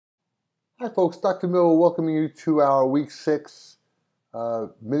Hi folks, Dr. Miller welcoming you to our Week 6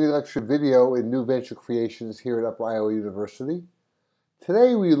 mini lecture video in New Venture Creations here at Upper Iowa University.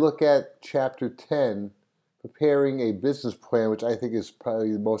 Today we look at Chapter 10, Preparing a Business Plan, which I think is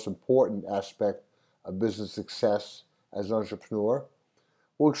probably the most important aspect of business success as an entrepreneur.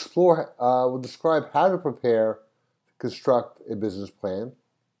 We'll describe how to prepare to construct a business plan,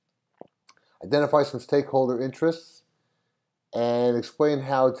 identify some stakeholder interests, and explain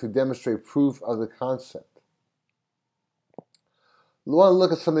how to demonstrate proof of the concept. We want to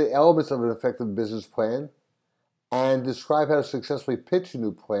look at some of the elements of an effective business plan and describe how to successfully pitch a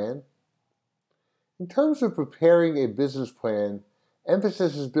new plan. In terms of preparing a business plan,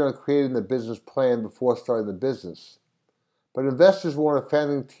 emphasis has been on creating the business plan before starting the business. But investors want a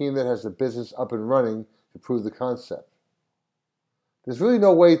founding team that has the business up and running to prove the concept. There's really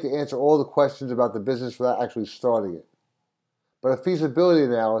no way to answer all the questions about the business without actually starting it. But a feasibility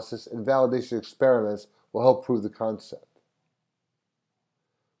analysis and validation experiments will help prove the concept.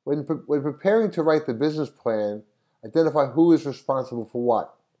 When preparing to write the business plan, identify who is responsible for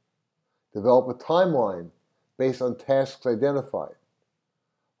what. Develop a timeline based on tasks identified.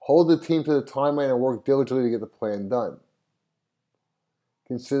 Hold the team to the timeline and work diligently to get the plan done.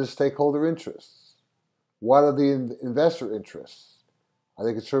 Consider stakeholder interests. What are the investor interests? Are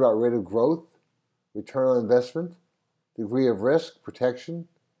they concerned about rate of growth, return on investment, degree of risk, protection?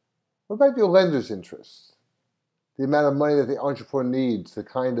 What about your lender's interests? The amount of money that the entrepreneur needs, the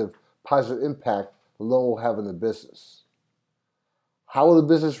kind of positive impact the loan will have on the business. How will the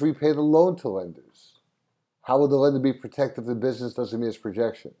business repay the loan to lenders? How will the lender be protected if the business doesn't meet its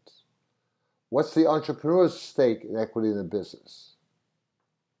projections? What's the entrepreneur's stake and equity in the business?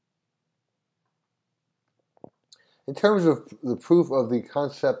 In terms of the proof of the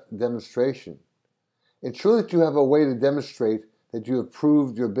concept demonstration, ensure that you have a way to demonstrate that you have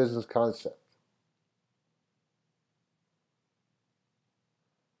proved your business concept.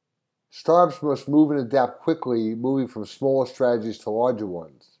 Startups must move and adapt quickly, moving from smaller strategies to larger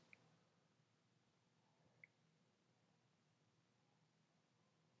ones.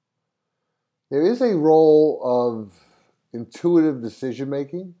 There is a role of intuitive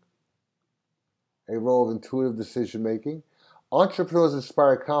decision-making. Entrepreneurs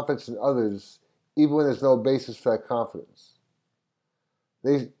inspire confidence in others even when there's no basis for that confidence.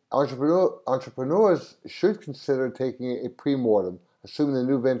 Entrepreneurs should consider taking a pre-mortem, assuming the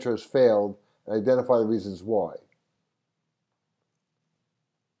new venture has failed, and identify the reasons why.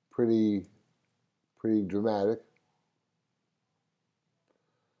 Pretty dramatic.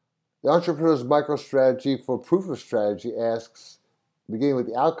 The entrepreneur's micro-strategy for proof of strategy asks, beginning with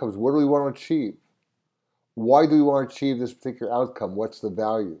the outcomes, what do we want to achieve? Why do we want to achieve this particular outcome? What's the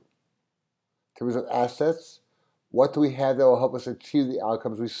value? In terms of assets, what do we have that will help us achieve the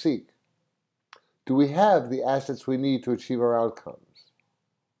outcomes we seek? Do we have the assets we need to achieve our outcomes?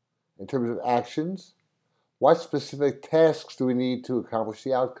 In terms of actions, what specific tasks do we need to accomplish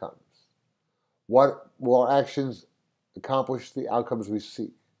the outcomes? What will our actions accomplish the outcomes we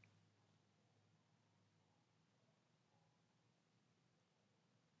seek?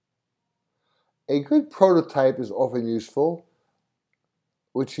 A good prototype is often useful,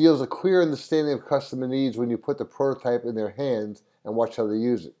 which yields a clear understanding of customer needs when you put the prototype in their hands and watch how they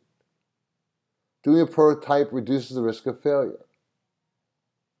use it. Doing a prototype reduces the risk of failure.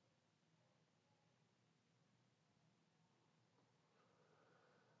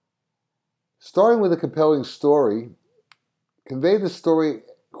 Starting with a compelling story, convey the story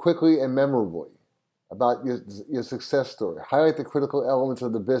quickly and memorably about your success story. Highlight the critical elements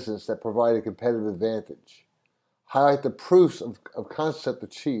of the business that provide a competitive advantage. Highlight the proofs of concept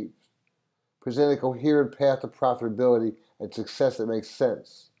achieved. Present a coherent path to profitability and success that makes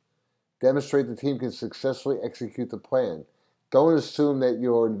sense. Demonstrate the team can successfully execute the plan. Don't assume that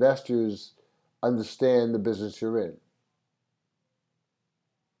your investors understand the business you're in.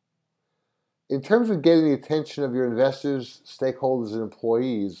 In terms of getting the attention of your investors, stakeholders, and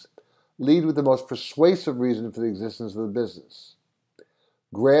employees, lead with the most persuasive reason for the existence of the business.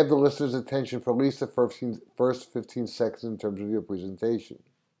 Grab the listener's attention for at least the first 15 seconds in terms of your presentation.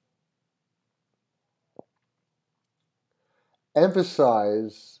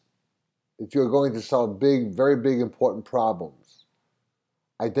 Emphasize that you're going to solve big, very big, important problems.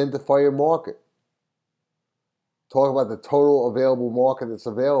 Identify your market. Talk about the total available market that's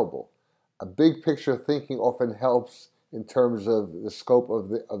available. A big picture thinking often helps in terms of the scope of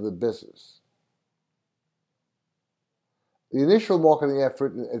the business. The initial marketing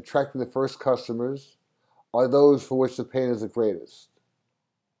effort in attracting the first customers are those for which the pain is the greatest.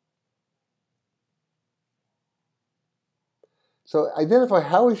 So identify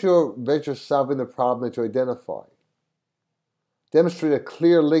how is your venture solving the problem that you identify. Demonstrate a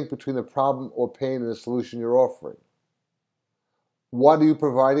clear link between the problem or pain and the solution you're offering. What are you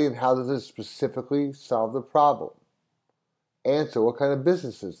providing and how does it specifically solve the problem? Answer, what kind of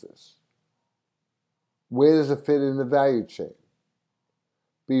business is this? Where does it fit in the value chain?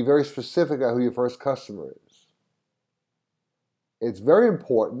 Be very specific about who your first customer is. It's very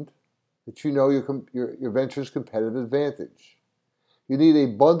important that you know your venture's competitive advantage. You need a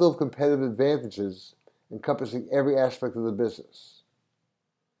bundle of competitive advantages encompassing every aspect of the business.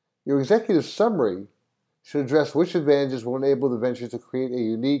 Your executive summary should address which advantages will enable the venture to create a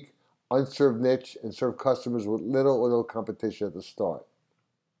unique, unserved niche and serve customers with little or no competition at the start.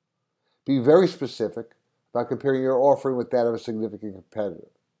 Be very specific about comparing your offering with that of a significant competitor.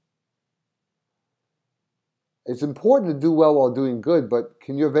 It's important to do well while doing good, but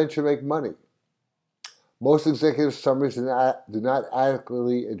can your venture make money? Most executive summaries do not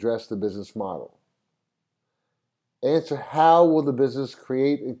adequately address the business model. Answer, how will the business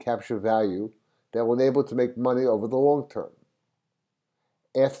create and capture value that will enable it to make money over the long term?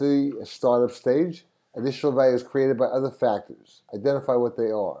 After the startup stage, additional value is created by other factors. Identify what they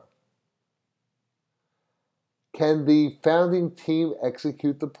are. Can the founding team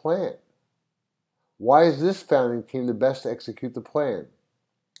execute the plan? Why is this founding team the best to execute the plan?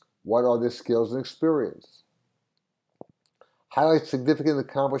 What are their skills and experience? Highlight significant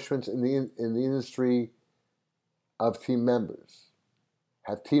accomplishments in the industry of team members.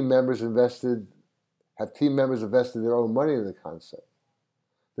 Have team members invested their own money in the concept?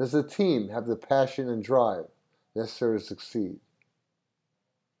 Does the team have the passion and drive necessary to succeed?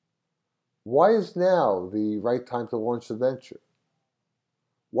 Why is now the right time to launch the venture?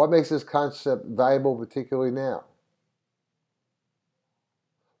 What makes this concept valuable particularly now?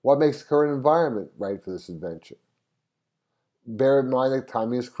 What makes the current environment right for this adventure? Bear in mind that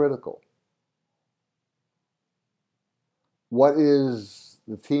timing is critical. What is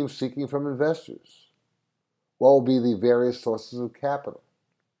the team seeking from investors? What will be the various sources of capital?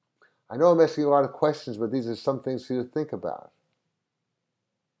 I know I'm asking a lot of questions, but these are some things for you to think about.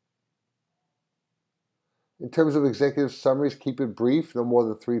 In terms of executive summaries, keep it brief, no more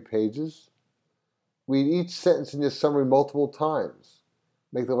than 3 pages. Read each sentence in your summary multiple times.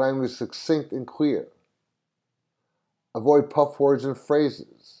 Make the language succinct and clear. Avoid puff words and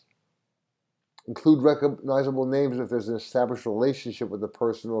phrases. Include recognizable names if there's an established relationship with the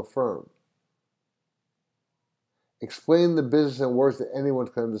person or firm. Explain the business in words that anyone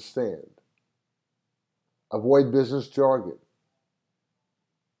can understand. Avoid business jargon.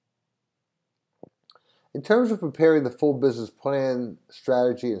 In terms of preparing the full business plan,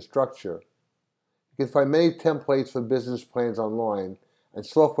 strategy, and structure, you can find many templates for business plans online and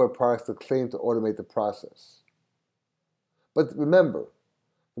software products that claim to automate the process. But remember,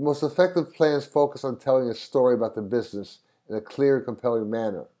 the most effective plans focus on telling a story about the business in a clear and compelling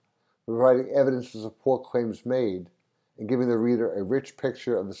manner, providing evidence to support claims made, and giving the reader a rich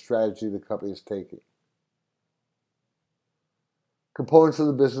picture of the strategy the company is taking. Components of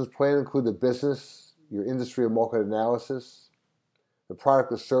the business plan include the business, your industry or market analysis, the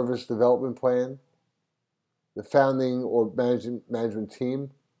product or service development plan, the founding or management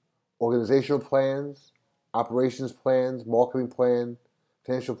team, organizational plans, operations plans, marketing plan,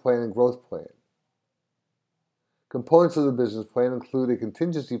 financial plan, and growth plan. Components of the business plan include a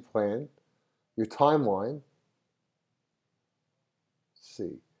contingency plan, your timeline. Let's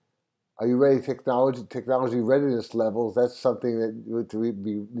see. Are you ready? Technology readiness levels, that's something that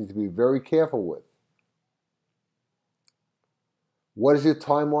you need to be very careful with. What is your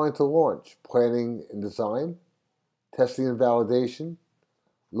timeline to launch? Planning and design, testing and validation,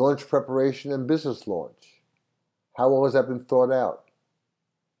 launch preparation, and business launch. How well has that been thought out?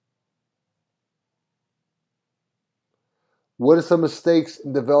 What are some mistakes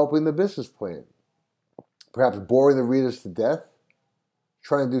in developing the business plan? Perhaps boring the readers to death,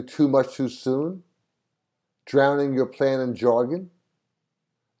 trying to do too much too soon, drowning your plan in jargon,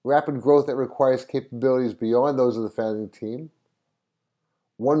 rapid growth that requires capabilities beyond those of the founding team,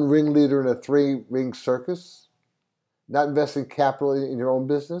 one ringleader in a 3-ring circus, not investing capital in your own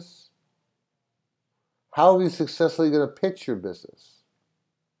business. How are you successfully going to pitch your business?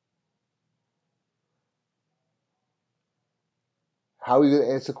 How are you going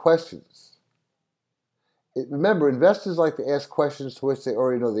to answer questions? Remember, investors like to ask questions to which they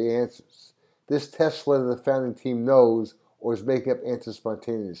already know the answers. This tests whether the founding team knows or is making up answers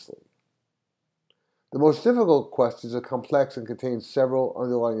spontaneously. The most difficult questions are complex and contain several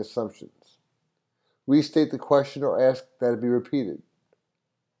underlying assumptions. Restate the question or ask that it be repeated.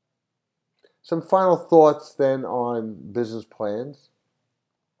 Some final thoughts then on business plans.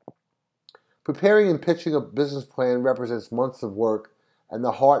 Preparing and pitching a business plan represents months of work and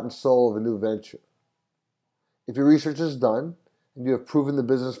the heart and soul of a new venture. If your research is done and you have proven the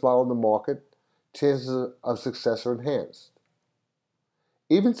business model in the market, chances of success are enhanced.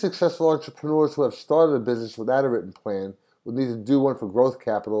 Even successful entrepreneurs who have started a business without a written plan will need to do one for growth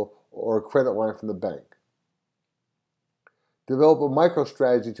capital or a credit line from the bank. Develop a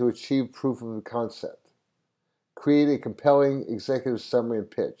micro-strategy to achieve proof of concept. Create a compelling executive summary and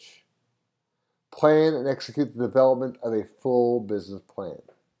pitch. Plan and execute the development of a full business plan.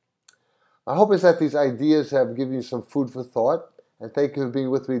 My hope is that these ideas have given you some food for thought, and thank you for being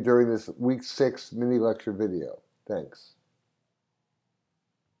with me during this week 6 mini lecture video. Thanks.